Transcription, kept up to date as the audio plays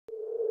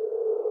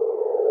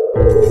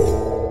What's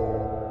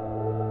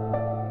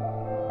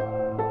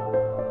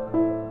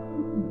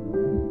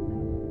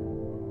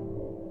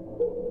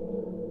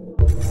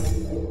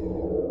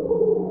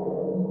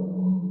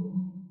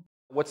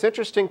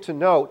interesting to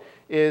note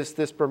is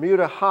this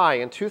Bermuda high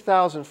in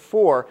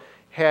 2004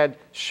 had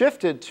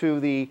shifted to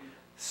the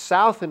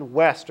south and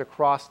west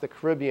across the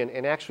Caribbean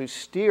and actually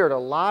steered a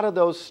lot of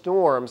those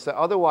storms that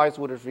otherwise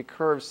would have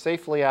recurved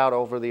safely out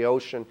over the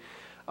ocean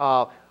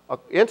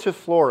into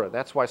Florida.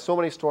 That's why so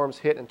many storms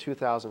hit in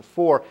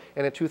 2004.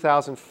 And in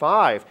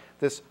 2005,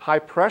 this high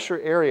pressure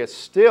area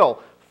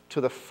still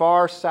to the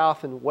far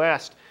south and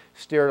west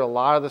steered a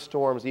lot of the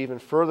storms even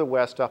further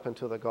west up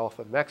into the Gulf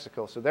of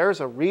Mexico. So there's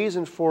a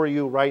reason for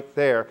you right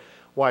there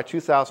why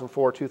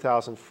 2004,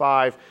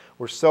 2005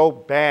 were so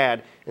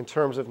bad in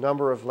terms of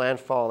number of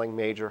landfalling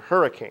major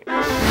hurricanes.